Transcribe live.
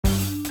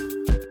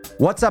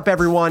What's up,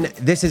 everyone?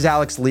 This is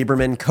Alex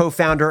Lieberman,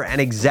 co-founder and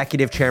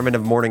executive chairman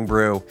of Morning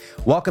Brew.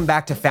 Welcome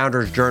back to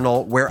Founders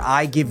Journal, where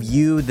I give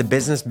you, the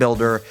business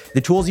builder,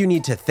 the tools you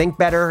need to think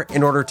better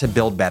in order to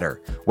build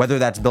better, whether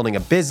that's building a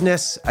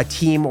business, a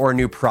team, or a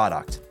new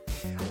product.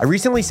 I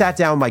recently sat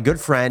down with my good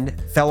friend,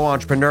 fellow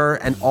entrepreneur,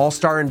 and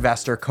all-star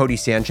investor, Cody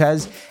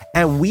Sanchez,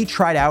 and we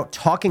tried out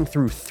talking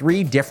through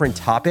 3 different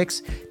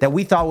topics that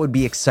we thought would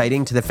be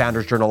exciting to the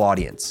Founders Journal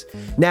audience.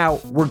 Now,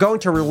 we're going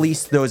to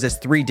release those as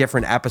 3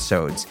 different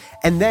episodes,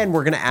 and then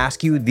we're going to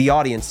ask you, the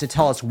audience, to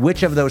tell us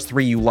which of those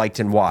 3 you liked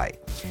and why.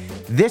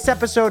 This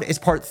episode is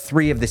part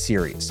 3 of the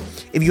series.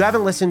 If you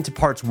haven't listened to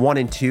parts 1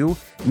 and 2,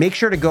 make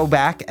sure to go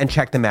back and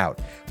check them out.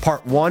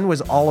 Part 1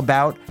 was all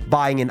about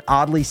buying an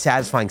oddly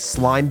satisfying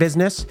slime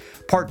business.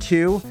 Part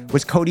 2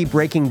 was Cody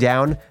breaking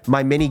down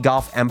my mini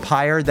golf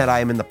empire that I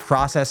am in the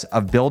process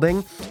of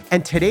building.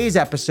 And today's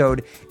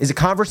episode is a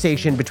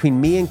conversation between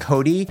me and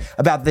Cody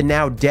about the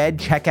now dead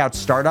checkout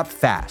startup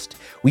Fast.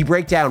 We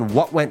break down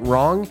what went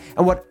wrong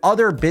and what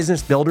other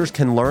business builders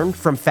can learn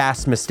from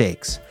Fast's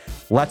mistakes.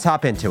 Let's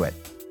hop into it.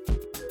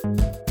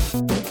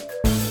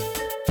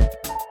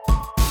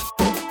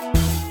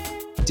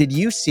 Did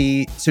you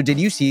see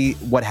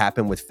what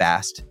happened with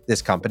Fast,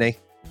 this company?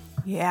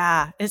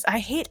 Yeah, I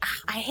hate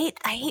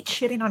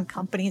shitting on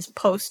companies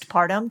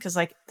postpartum because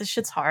this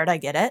shit's hard. I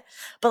get it,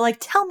 but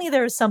tell me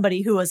there was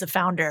somebody who was a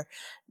founder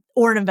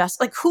or an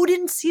investor. Who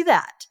didn't see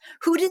that?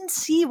 Who didn't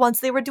see once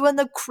they were doing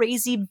the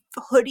crazy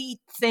hoodie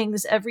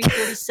things every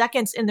 30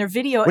 seconds in their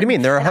video? What do you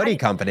mean? They're a hoodie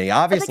company,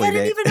 obviously. I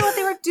didn't even know what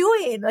they were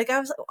doing.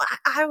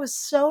 I was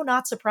so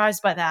not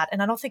surprised by that,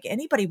 and I don't think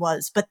anybody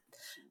was. But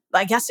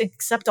I guess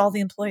except all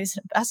the employees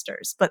and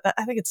investors. But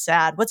I think it's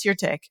sad. What's your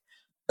take?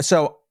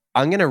 So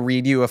I'm going to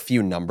read you a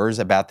few numbers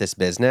about this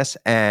business.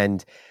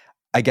 And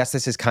I guess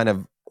this is kind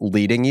of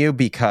leading you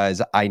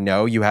because I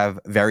know you have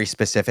very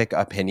specific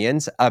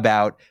opinions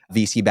about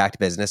VC-backed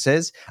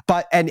businesses.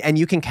 But and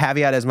you can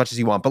caveat as much as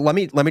you want. But let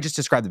me just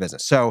describe the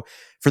business. So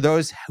for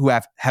those who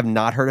have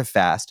not heard of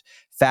Fast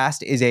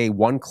is a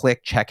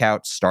one-click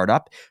checkout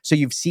startup. So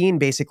you've seen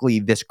basically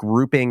this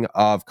grouping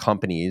of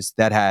companies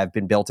that have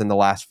been built in the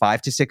last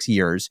 5 to 6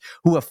 years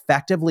who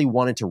effectively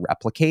wanted to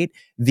replicate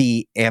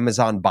the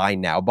Amazon Buy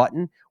Now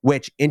button,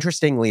 which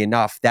interestingly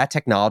enough, that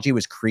technology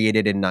was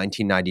created in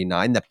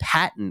 1999. The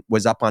patent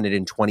was up on it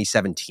in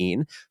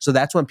 2017. So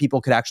that's when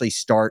people could actually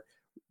start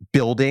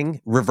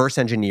building, reverse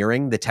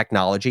engineering the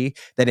technology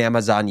that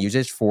Amazon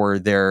uses for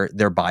their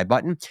buy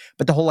button.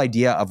 But the whole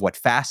idea of what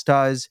Fast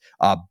does,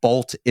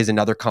 Bolt is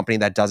another company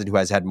that does it who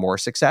has had more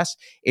success,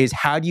 is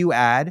how do you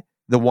add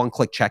the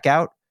one-click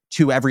checkout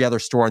to every other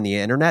store on the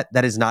internet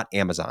that is not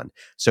Amazon?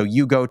 So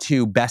you go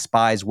to Best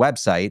Buy's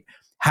website,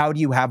 how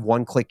do you have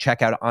one-click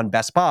checkout on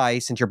Best Buy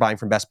since you're buying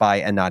from Best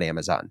Buy and not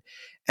Amazon?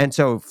 And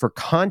so for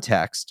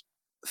context,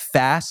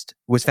 Fast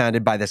was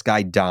founded by this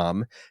guy,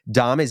 Dom.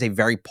 Dom is a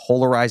very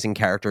polarizing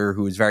character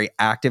who is very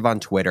active on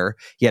Twitter.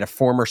 He had a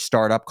former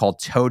startup called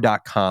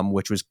Tow.com,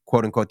 which was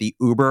quote unquote the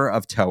Uber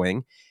of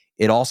towing.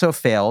 It also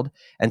failed,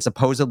 and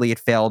supposedly it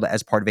failed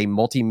as part of a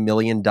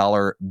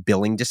multi-million-dollar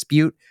billing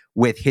dispute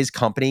with his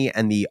company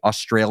and the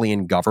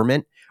Australian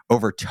government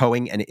over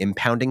towing and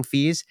impounding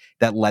fees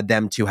that led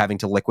them to having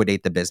to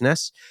liquidate the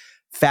business.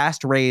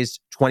 Fast raised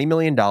 $20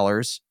 million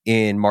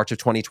in March of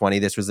 2020.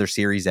 This was their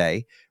Series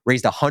A.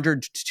 Raised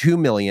 $102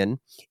 million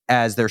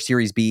as their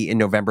Series B in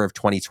November of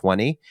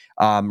 2020.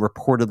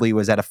 Reportedly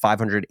was at a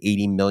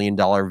 $580 million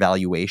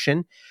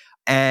valuation.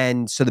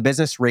 And so the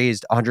business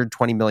raised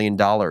 $120 million,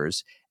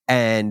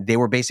 and they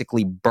were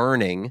basically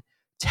burning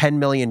 $10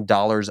 million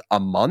a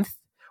month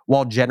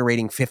while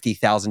generating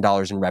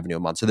 $50,000 in revenue a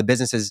month. So the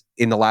businesses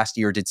in the last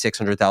year did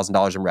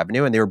 $600,000 in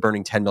revenue, and they were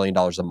burning $10 million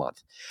a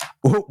month.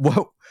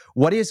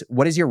 What is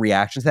your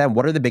reaction to that? And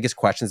what are the biggest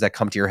questions that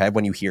come to your head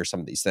when you hear some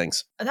of these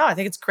things? No, I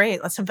think it's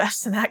great. Let's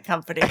invest in that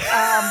company.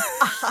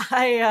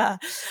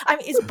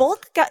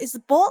 Is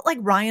Bolt like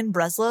Ryan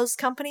Breslow's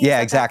company?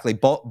 Yeah, exactly.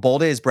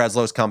 Bolt is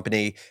Breslow's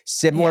company.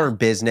 Similar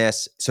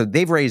business. So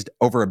they've raised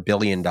over $1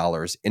 billion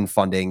in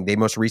funding. They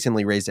most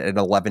recently raised an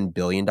 $11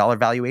 billion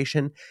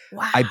valuation.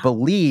 Wow. I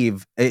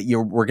believe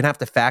we're going to have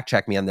to fact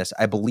check me on this.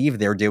 I believe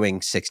they're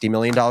doing $60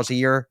 million a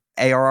year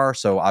ARR,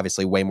 so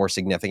obviously way more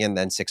significant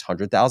than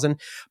 600,000.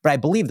 But I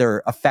believe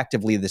they're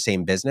effectively the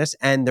same business,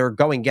 and they're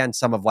going against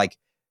some of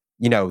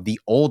the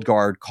old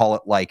guard, call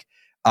it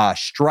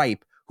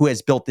Stripe, who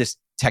has built this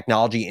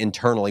technology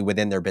internally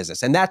within their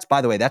business. And that's,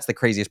 by the way, that's the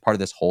craziest part of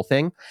this whole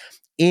thing.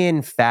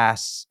 In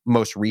Fast's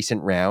most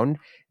recent round,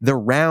 the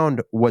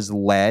round was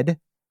led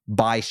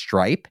by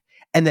Stripe.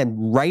 And then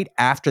right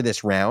after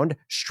this round,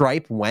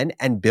 Stripe went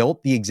and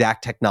built the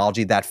exact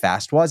technology that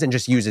Fast was and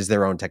just uses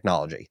their own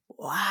technology.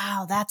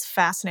 Wow, that's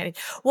fascinating.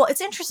 Well,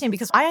 it's interesting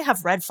because I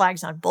have red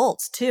flags on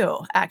Bolts too,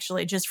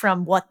 actually, just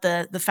from what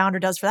the founder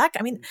does for that.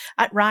 I mean,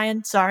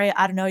 Ryan, sorry,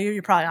 I don't know you.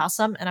 You're probably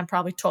awesome, and I'm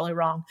probably totally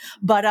wrong.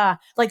 But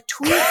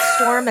tweet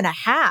storm and a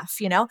half,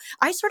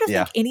 I sort of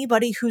think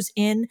anybody who's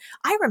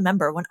I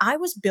remember when I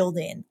was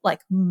building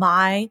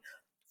my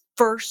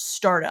first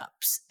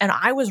startups. And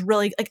I was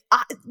really like,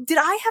 did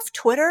I have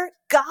Twitter?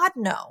 God,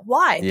 no.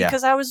 Why? Yeah.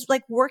 Because I was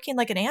like working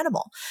like an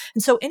animal.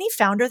 And so any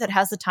founder that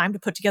has the time to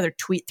put together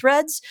tweet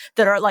threads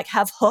that are like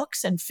have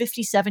hooks and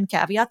 57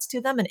 caveats to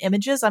them and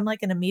images, I'm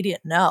like an immediate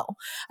no.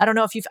 I don't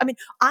know if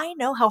I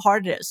know how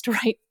hard it is to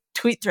write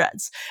tweet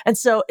threads. And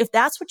so if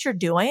that's what you're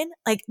doing,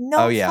 like no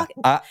Oh yeah.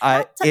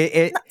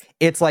 fucking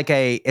It's like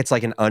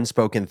an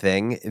unspoken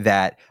thing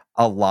that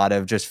a lot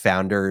of just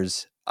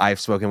founders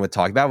I've spoken with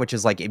talk about, which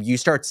is like if you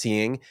start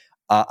seeing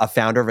a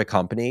founder of a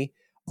company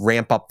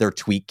ramp up their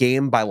tweet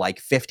game by like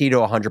 50 to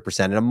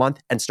 100% in a month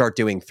and start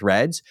doing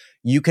threads,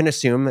 you can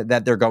assume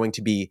that they're going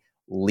to be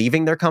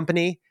leaving their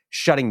company,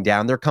 shutting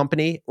down their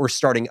company, or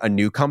starting a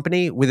new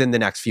company within the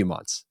next few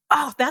months.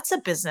 Oh, that's a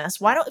business.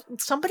 Why don't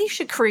somebody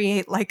should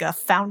create like a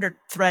founder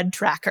thread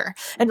tracker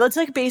and let's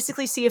like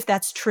basically see if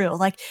that's true.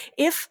 Like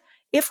if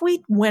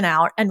we went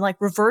out and like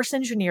reverse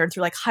engineered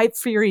through like Hype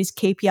Fury's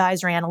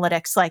KPIs or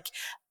analytics, like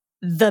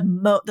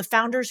the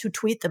founders who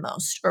tweet the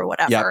most or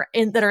whatever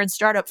that are in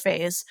startup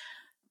phase,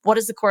 what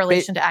is the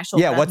correlation to actual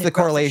what's the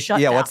correlation?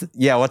 What's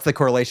the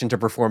correlation to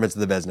performance of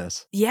the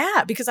business?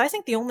 Yeah, because I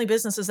think the only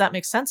businesses that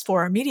make sense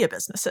for are media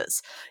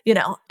businesses,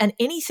 and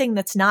anything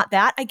that's not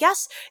that, I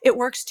guess it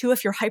works too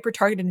if you're hyper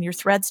targeting your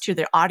threads to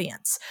their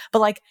audience.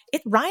 But like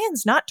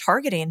Ryan's not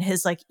targeting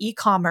his like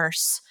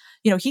e-commerce,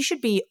 he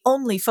should be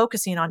only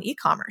focusing on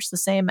e-commerce, the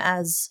same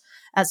as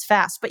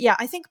Fast. But yeah,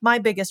 I think my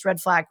biggest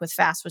red flag with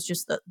Fast was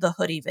just the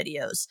hoodie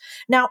videos.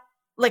 Now,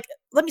 like,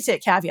 let me say a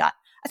caveat.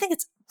 I think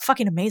it's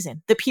fucking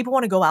amazing that people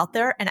want to go out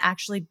there and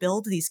actually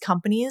build these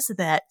companies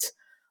that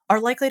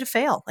are likely to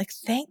fail. Like,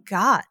 thank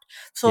God.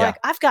 So like,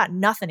 I've got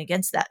nothing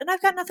against that. And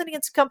I've got nothing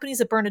against companies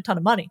that burn a ton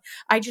of money.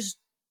 I just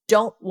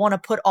don't want to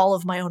put all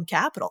of my own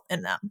capital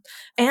in them.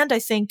 And I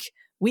think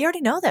we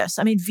already know this.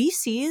 I mean,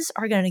 VCs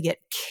are going to get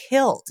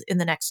killed in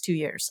the next 2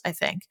 years, I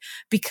think,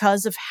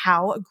 because of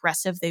how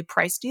aggressive they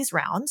price these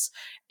rounds.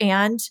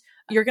 And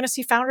you're going to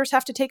see founders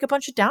have to take a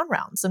bunch of down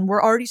rounds. And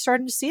we're already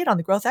starting to see it on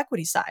the growth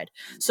equity side.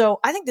 So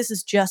I think this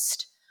is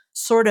just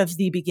sort of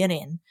the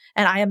beginning.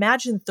 And I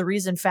imagine the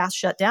reason Fast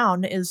shut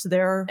down is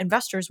their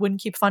investors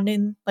wouldn't keep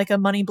funding like a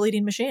money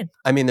bleeding machine.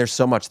 I mean, there's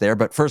so much there.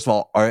 But first of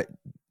all,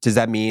 does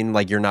that mean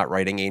like you're not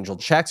writing angel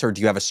checks, or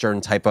do you have a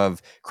certain type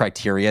of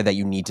criteria that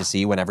you need to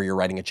see whenever you're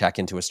writing a check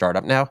into a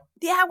startup now?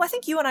 Yeah, well, I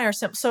think you and I are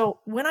simple. So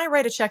when I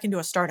write a check into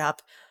a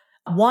startup,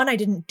 one, I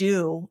didn't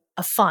do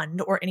a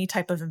fund or any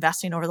type of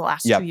investing over the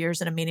last 2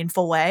 years in a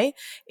meaningful way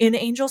in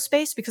angel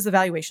space because the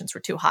valuations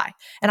were too high.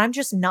 And I'm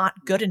just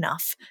not good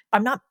enough.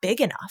 I'm not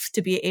big enough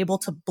to be able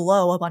to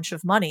blow a bunch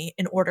of money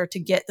in order to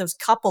get those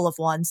couple of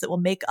ones that will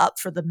make up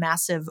for the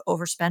massive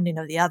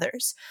overspending of the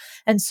others.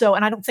 And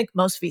I don't think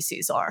most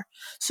VCs are.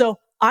 So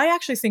I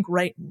actually think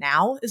right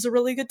now is a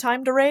really good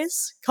time to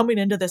raise coming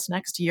into this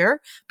next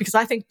year, because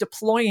I think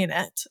deploying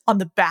it on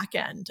the back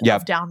end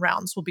of down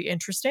rounds will be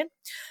interesting.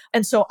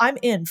 And so I'm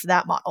in for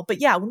that model.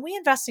 But yeah, when we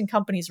invest in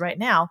companies right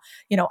now,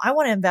 I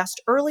want to invest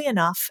early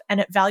enough and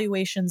at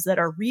valuations that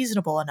are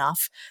reasonable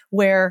enough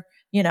where,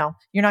 you're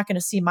not going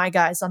to see my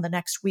guys on the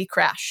next We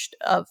Crashed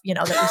that we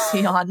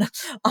see on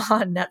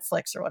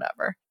Netflix or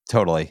whatever.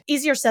 Totally.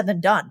 Easier said than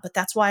done, but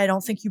that's why I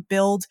don't think you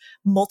build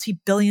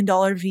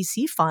multi-billion-dollar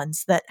VC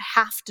funds that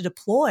have to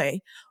deploy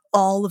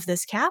all of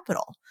this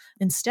capital.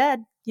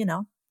 Instead,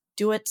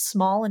 do it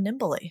small and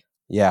nimbly.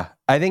 Yeah,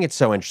 I think it's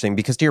so interesting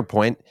because to your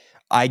point,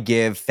 I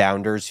give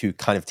founders who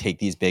kind of take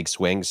these big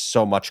swings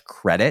so much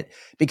credit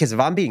because if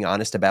I'm being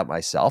honest about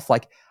myself,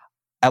 like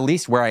at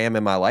least where I am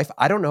in my life,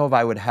 I don't know if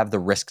I would have the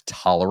risk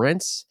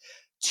tolerance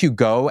to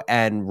go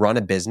and run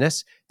a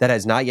business that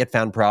has not yet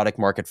found product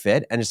market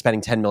fit and is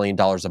spending $10 million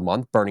a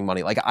month burning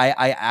money. Like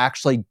I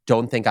actually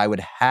don't think I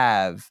would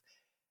have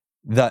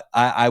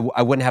I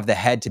wouldn't have the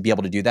head to be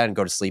able to do that and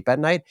go to sleep at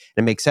night.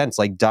 And it makes sense.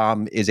 Like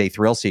Dom is a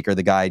thrill seeker.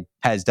 The guy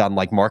has done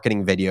like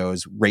marketing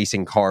videos,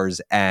 racing cars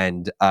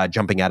and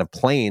jumping out of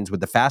planes with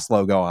the Fast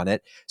logo on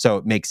it. So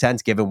it makes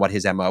sense given what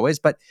his MO is.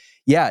 But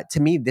yeah, to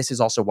me, this is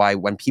also why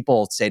when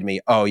people say to me,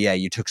 oh yeah,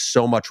 you took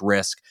so much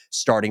risk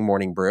starting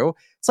Morning Brew.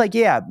 It's like,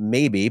 yeah,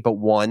 maybe. But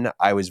one,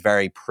 I was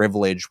very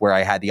privileged where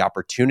I had the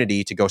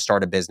opportunity to go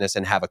start a business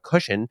and have a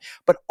cushion.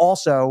 But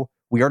also,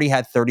 we already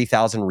had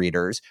 30,000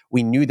 readers.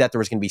 We knew that there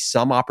was going to be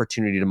some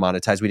opportunity to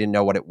monetize. We didn't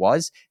know what it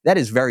was. That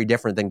is very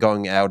different than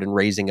going out and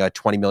raising a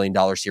 $20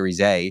 million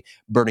Series A,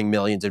 burning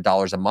millions of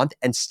dollars a month,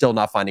 and still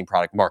not finding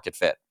product market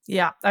fit.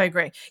 Yeah, I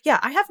agree. Yeah,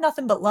 I have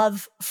nothing but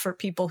love for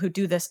people who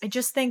do this. I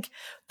just think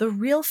the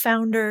real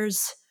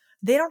founders,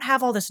 they don't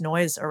have all this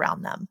noise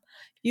around them.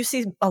 You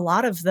see a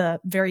lot of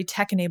the very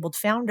tech-enabled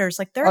founders,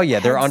 like they're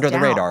they're under the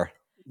radar.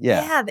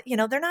 Yeah,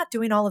 they're not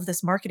doing all of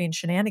this marketing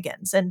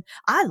shenanigans. And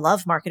I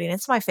love marketing.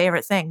 It's my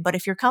favorite thing. But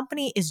if your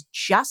company is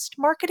just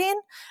marketing,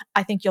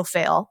 I think you'll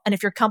fail. And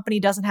if your company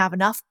doesn't have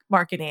enough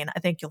marketing, I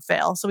think you'll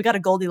fail. So we got a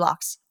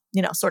Goldilocks.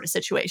 sort of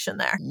situation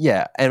there.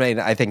 Yeah. I mean,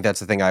 I think that's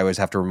the thing I always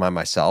have to remind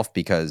myself,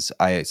 because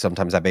I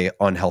sometimes have a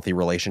unhealthy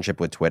relationship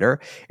with Twitter,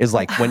 is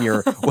like when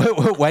you're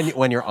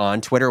when you're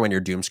on Twitter, when you're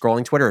doom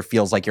scrolling Twitter, it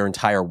feels like your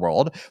entire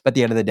world. But at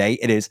the end of the day,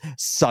 it is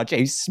such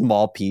a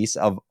small piece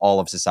of all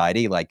of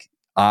society. Like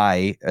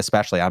I'm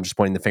just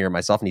pointing the finger at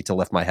myself, need to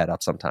lift my head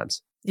up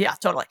sometimes. Yeah,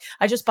 totally.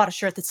 I just bought a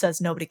shirt that says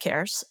nobody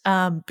cares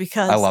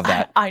because I love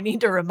that. I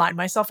need to remind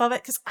myself of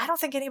it, because I don't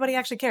think anybody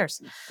actually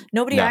cares.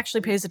 Nobody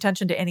actually pays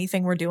attention to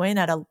anything we're doing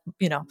at a,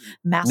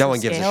 massive No one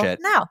scale. gives a shit.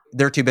 No.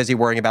 They're too busy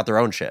worrying about their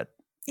own shit.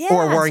 Yeah,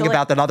 or worrying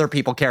about that other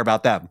people care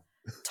about them.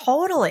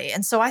 Totally.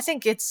 And so I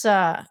think it's,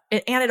 and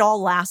it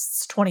all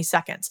lasts 20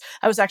 seconds.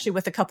 I was actually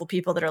with a couple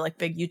people that are like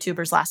big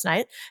YouTubers last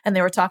night, and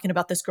they were talking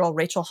about this girl,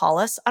 Rachel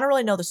Hollis. I don't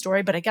really know the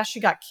story, but I guess she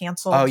got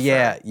canceled. Oh,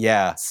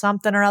 yeah.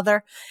 Something or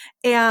other.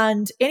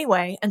 And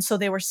anyway, and so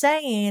they were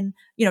saying,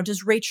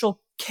 does Rachel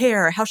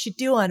care? How's she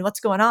doing? What's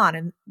going on?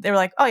 And they were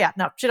like, oh yeah,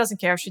 no, she doesn't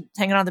care. She's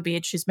hanging on the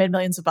beach. She's made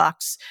millions of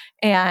bucks,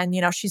 and,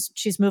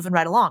 she's moving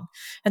right along.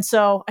 And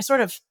so I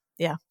sort of,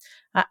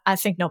 I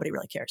think nobody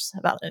really cares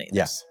about any of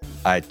this. Yeah,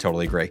 I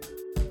totally agree.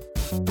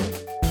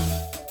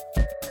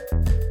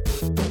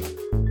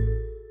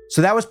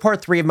 So that was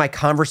part 3 of my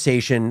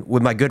conversation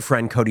with my good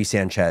friend, Cody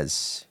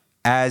Sanchez.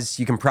 As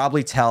you can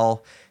probably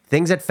tell,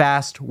 things at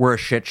Fast were a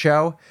shit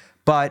show,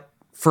 but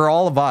for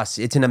all of us,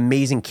 it's an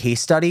amazing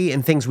case study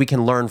and things we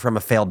can learn from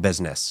a failed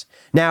business.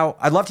 Now,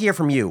 I'd love to hear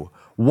from you.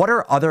 What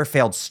are other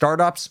failed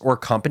startups or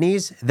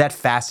companies that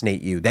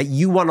fascinate you, that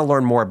you want to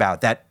learn more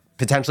about, that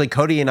potentially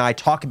Cody and I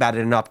talk about it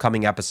in an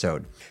upcoming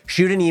episode?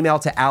 Shoot an email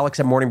to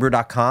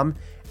alex@morningbrew.com,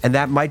 and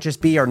that might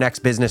just be our next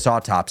business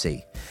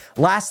autopsy.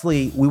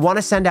 Lastly, we want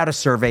to send out a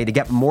survey to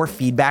get more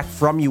feedback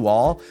from you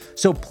all,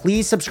 so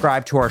please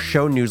subscribe to our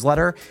show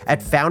newsletter at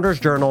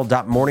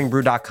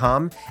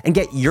foundersjournal.morningbrew.com and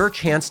get your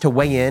chance to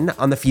weigh in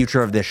on the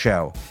future of this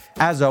show.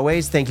 As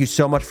always, thank you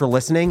so much for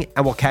listening,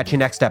 and we'll catch you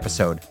next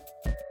episode.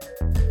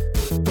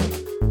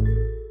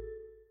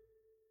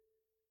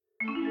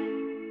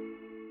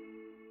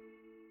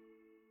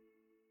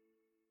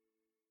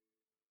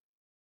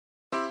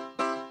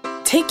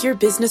 Take your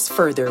business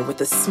further with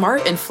the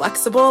smart and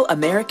flexible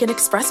American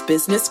Express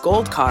Business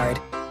Gold Card.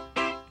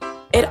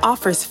 It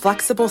offers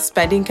flexible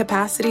spending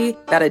capacity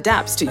that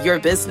adapts to your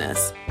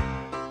business.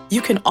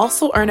 You can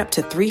also earn up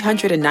to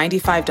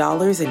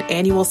 $395 in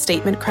annual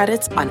statement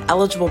credits on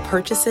eligible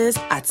purchases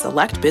at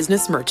select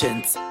business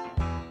merchants.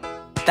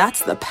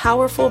 That's the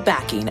powerful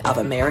backing of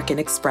American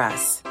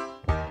Express.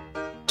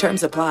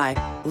 Terms apply.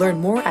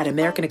 Learn more at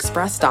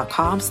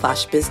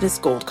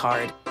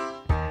americanexpress.com/businessgoldcard.